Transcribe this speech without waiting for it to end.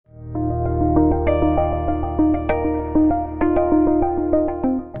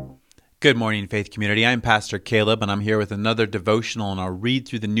Good morning, Faith Community. I'm Pastor Caleb, and I'm here with another devotional in our Read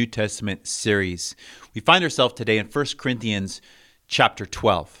Through the New Testament series. We find ourselves today in 1 Corinthians chapter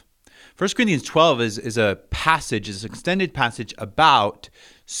 12. 1 Corinthians 12 is an extended passage about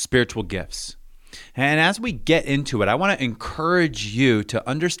spiritual gifts. And as we get into it, I want to encourage you to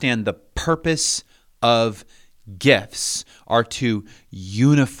understand the purpose of gifts are to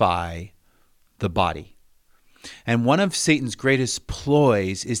unify the body. And one of Satan's greatest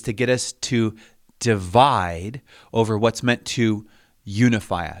ploys is to get us to divide over what's meant to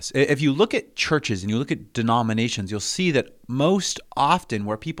unify us. If you look at churches and you look at denominations, you'll see that most often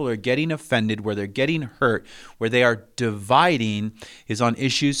where people are getting offended, where they're getting hurt, where they are dividing is on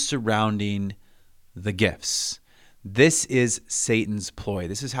issues surrounding the gifts. This is Satan's ploy.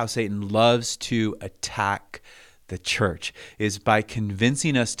 This is how Satan loves to attack the church, is by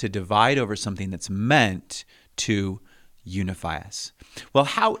convincing us to divide over something that's meant to unify us. Well,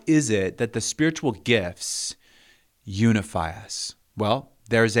 how is it that the spiritual gifts unify us? Well,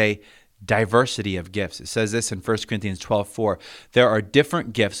 there's a diversity of gifts. It says this in 1 Corinthians 12:4. There are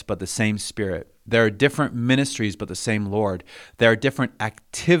different gifts, but the same Spirit. There are different ministries, but the same Lord. There are different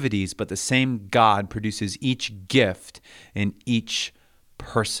activities, but the same God produces each gift in each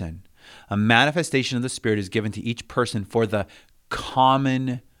person. A manifestation of the Spirit is given to each person for the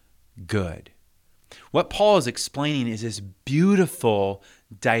common good. What Paul is explaining is this beautiful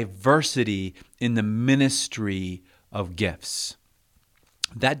diversity in the ministry of gifts.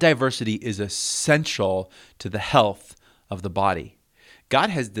 That diversity is essential to the health of the body. God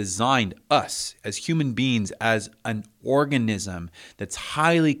has designed us as human beings as an organism that's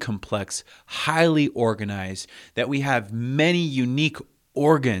highly complex, highly organized, that we have many unique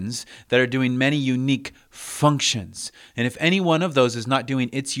organs that are doing many unique functions. And if any one of those is not doing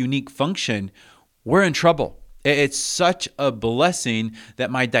its unique function, we're in trouble. It's such a blessing that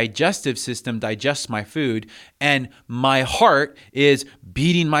my digestive system digests my food and my heart is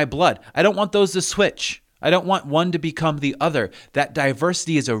beating my blood. I don't want those to switch. I don't want one to become the other. That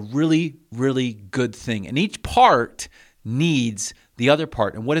diversity is a really, really good thing. And each part needs the other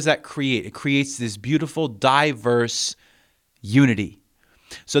part. And what does that create? It creates this beautiful, diverse unity.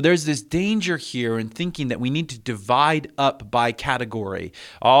 So there's this danger here in thinking that we need to divide up by category.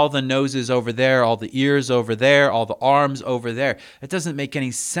 All the noses over there, all the ears over there, all the arms over there. It doesn't make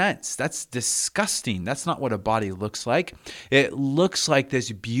any sense. That's disgusting. That's not what a body looks like. It looks like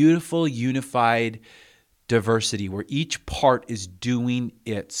this beautiful, unified diversity where each part is doing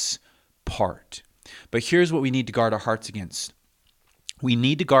its part. But here's what we need to guard our hearts against. We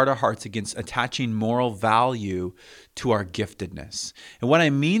need to guard our hearts against attaching moral value to our giftedness. And what I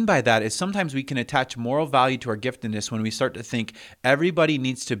mean by that is sometimes we can attach moral value to our giftedness when we start to think everybody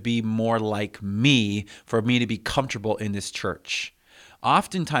needs to be more like me for me to be comfortable in this church.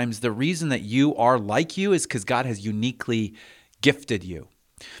 Oftentimes, the reason that you are like you is because God has uniquely gifted you.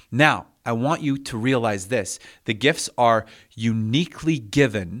 Now, I want you to realize this. The gifts are uniquely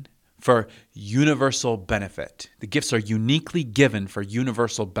given for universal benefit. The gifts are uniquely given for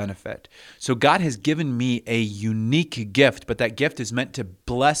universal benefit. So God has given me a unique gift, but that gift is meant to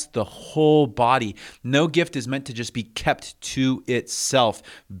bless the whole body. No gift is meant to just be kept to itself,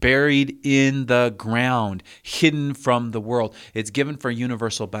 buried in the ground, hidden from the world. It's given for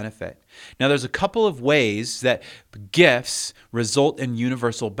universal benefit. Now, there's a couple of ways that gifts result in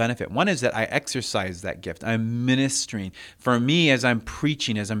universal benefit. One is that I exercise that gift. I'm ministering. For me, as I'm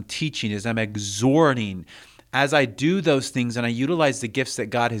preaching, as I'm teaching, as I'm exhorting, as I do those things and I utilize the gifts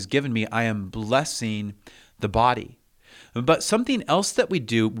that God has given me, I am blessing the body. But something else that we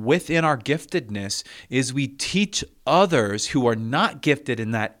do within our giftedness is we teach others who are not gifted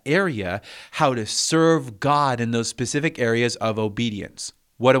in that area how to serve God in those specific areas of obedience.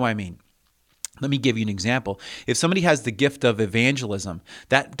 What do I mean? Let me give you an example. If somebody has the gift of evangelism,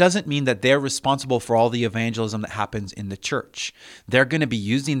 that doesn't mean that they're responsible for all the evangelism that happens in the church. They're going to be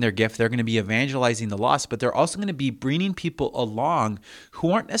using their gift. They're going to be evangelizing the lost, but they're also going to be bringing people along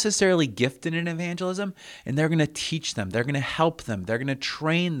who aren't necessarily gifted in evangelism, and they're going to teach them. They're going to help them. They're going to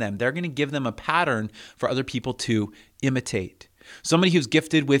train them. They're going to give them a pattern for other people to imitate. Somebody who's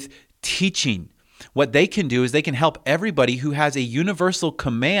gifted with teaching, what they can do is they can help everybody who has a universal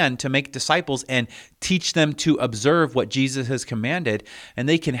command to make disciples and teach them to observe what Jesus has commanded. And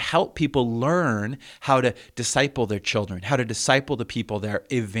they can help people learn how to disciple their children, how to disciple the people they're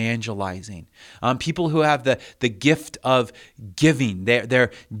evangelizing. People who have the gift of giving,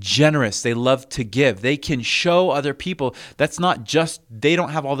 they're generous, they love to give. They can show other people that's not just, they don't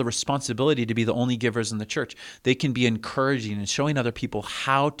have all the responsibility to be the only givers in the church. They can be encouraging and showing other people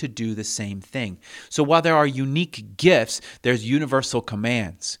how to do the same thing. So while there are unique gifts, there's universal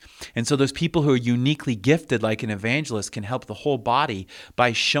commands. And so those people who are uniquely gifted, like an evangelist, can help the whole body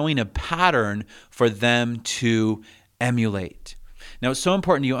by showing a pattern for them to emulate. Now, it's so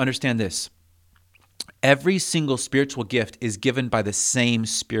important you understand this. Every single spiritual gift is given by the same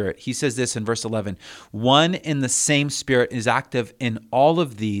Spirit. He says this in verse 11, one and the same Spirit is active in all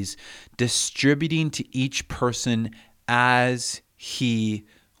of these, distributing to each person as he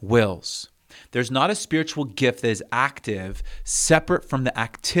wills. There's not a spiritual gift that is active separate from the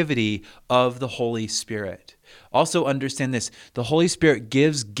activity of the Holy Spirit. Also understand this, the Holy Spirit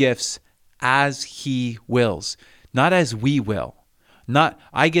gives gifts as he wills, not as we will. Not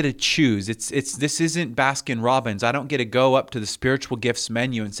I get to choose. This isn't Baskin Robbins. I don't get to go up to the spiritual gifts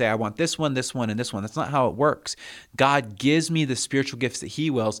menu and say, I want this one, and this one. That's not how it works. God gives me the spiritual gifts that he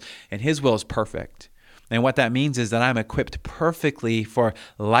wills, and his will is perfect. And what that means is that I'm equipped perfectly for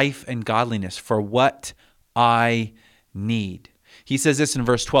life and godliness, for what I need. He says this in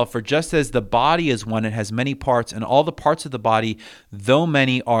verse 12, for just as the body is one, it has many parts, and all the parts of the body, though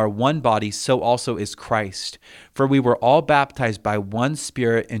many, are one body, so also is Christ. For we were all baptized by one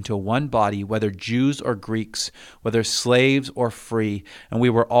Spirit into one body, whether Jews or Greeks, whether slaves or free, and we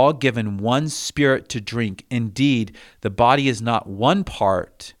were all given one Spirit to drink. Indeed, the body is not one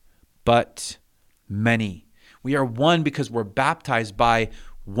part, but many. We are one because we're baptized by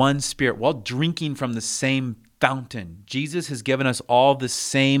one Spirit, while drinking from the same fountain. Jesus has given us all the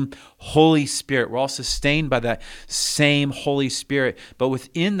same Holy Spirit. We're all sustained by that same Holy Spirit. But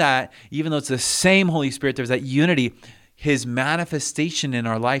within that, even though it's the same Holy Spirit, there's that unity. His manifestation in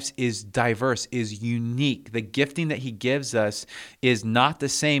our lives is diverse, is unique. The gifting that he gives us is not the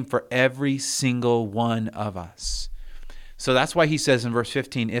same for every single one of us. So that's why he says in verse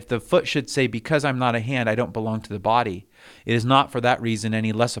 15, if the foot should say, because I'm not a hand, I don't belong to the body, it is not for that reason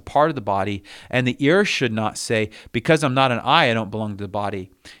any less a part of the body. And the ear should not say, because I'm not an eye, I don't belong to the body.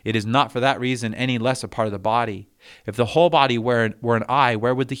 It is not for that reason any less a part of the body. If the whole body were an eye,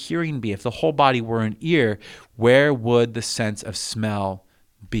 where would the hearing be? If the whole body were an ear, where would the sense of smell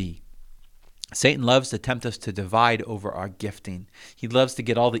be? Satan loves to tempt us to divide over our gifting. He loves to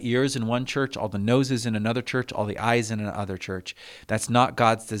get all the ears in one church, all the noses in another church, all the eyes in another church. That's not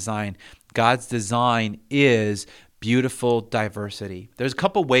God's design. God's design is beautiful diversity. There's a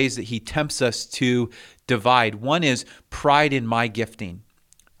couple ways that he tempts us to divide. One is pride in my gifting,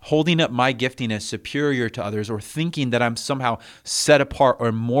 holding up my gifting as superior to others, or thinking that I'm somehow set apart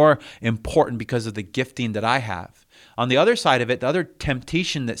or more important because of the gifting that I have. On the other side of it, the other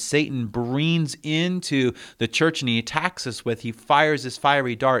temptation that Satan brings into the church and he attacks us with, he fires this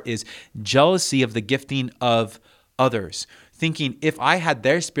fiery dart, is jealousy of the gifting of others, thinking if I had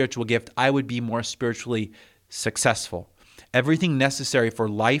their spiritual gift, I would be more spiritually successful. Everything necessary for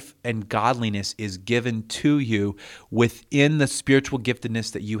life and godliness is given to you within the spiritual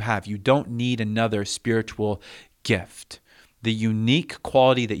giftedness that you have. You don't need another spiritual gift. The unique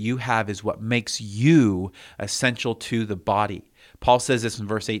quality that you have is what makes you essential to the body. Paul says this in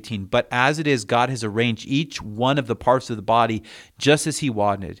verse 18, but as it is, God has arranged each one of the parts of the body just as he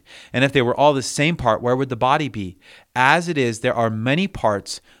wanted. And if they were all the same part, where would the body be? As it is, there are many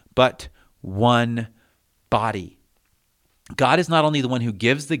parts, but one body. God is not only the one who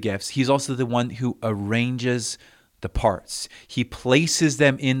gives the gifts, he's also the one who arranges the parts. He places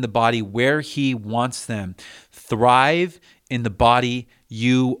them in the body where he wants them. Thrive in the body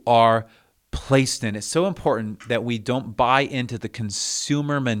you are placed in. It's so important that we don't buy into the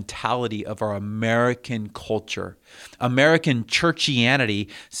consumer mentality of our American culture. American churchianity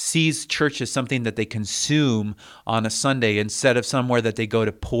sees church as something that they consume on a Sunday instead of somewhere that they go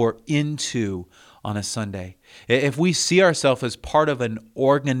to pour into on a Sunday. If we see ourselves as part of an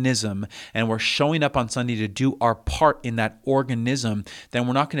organism and we're showing up on Sunday to do our part in that organism, then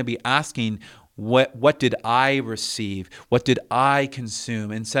we're not going to be asking, what did I receive? What did I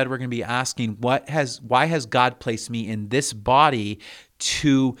consume? Instead, we're going to be asking, why has God placed me in this body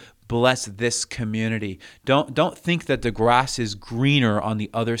to bless this community? Don't think that the grass is greener on the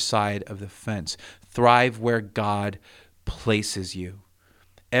other side of the fence. Thrive where God places you.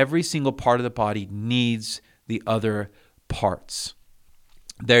 Every single part of the body needs the other parts.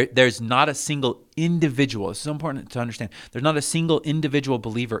 There's not a single individual. This is so important to understand. There's not a single individual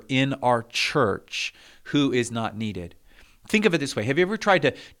believer in our church who is not needed. Think of it this way. Have you ever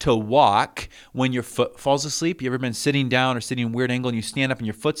tried to walk when your foot falls asleep? You ever been sitting down or sitting in a weird angle and you stand up and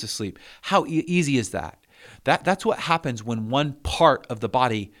your foot's asleep? How easy is that? That's what happens when one part of the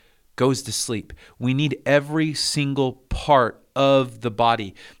body goes to sleep. We need every single part of the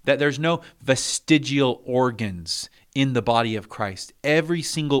body. That there's no vestigial organs in the body of Christ. Every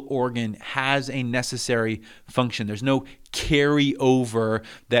single organ has a necessary function. There's no carryover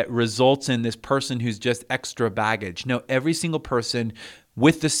that results in this person who's just extra baggage. No, every single person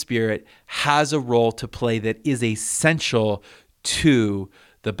with the Spirit has a role to play that is essential to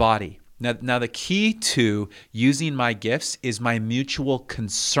the body. Now, the key to using my gifts is my mutual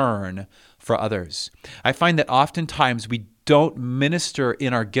concern for others. I find that oftentimes we don't minister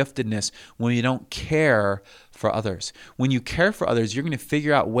in our giftedness when we don't care for others. When you care for others, you're going to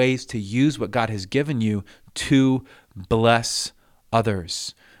figure out ways to use what God has given you to bless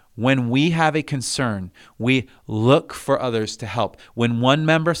others. When we have a concern, we look for others to help. When one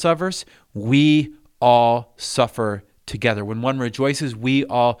member suffers, we all suffer together. When one rejoices, we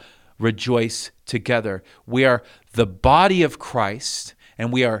all rejoice together. We are the body of Christ,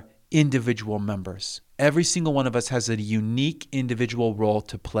 and we are individual members. Every single one of us has a unique individual role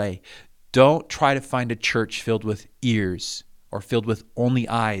to play. Don't try to find a church filled with ears or filled with only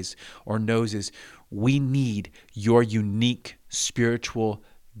eyes or noses. We need your unique spiritual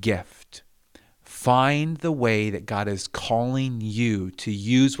gift. Find the way that God is calling you to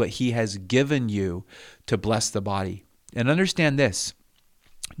use what He has given you to bless the body. And understand this,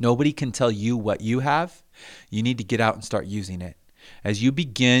 nobody can tell you what you have. You need to get out and start using it. As you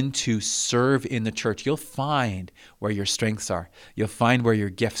begin to serve in the church, you'll find where your strengths are. You'll find where your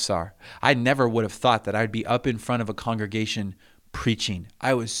gifts are. I never would have thought that I'd be up in front of a congregation preaching.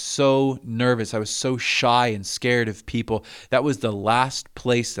 I was so nervous. I was so shy and scared of people. That was the last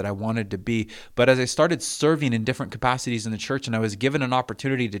place that I wanted to be. But as I started serving in different capacities in the church and I was given an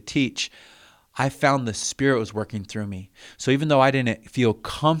opportunity to teach, I found the Spirit was working through me. So even though I didn't feel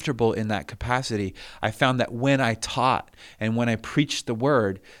comfortable in that capacity, I found that when I taught and when I preached the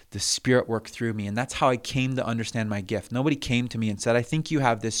word, the Spirit worked through me. And that's how I came to understand my gift. Nobody came to me and said, I think you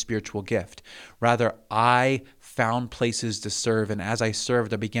have this spiritual gift. Rather, I found places to serve. And as I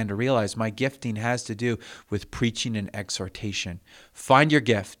served, I began to realize my gifting has to do with preaching and exhortation. Find your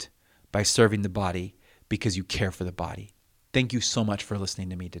gift by serving the body because you care for the body. Thank you so much for listening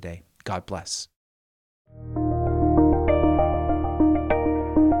to me today. God bless.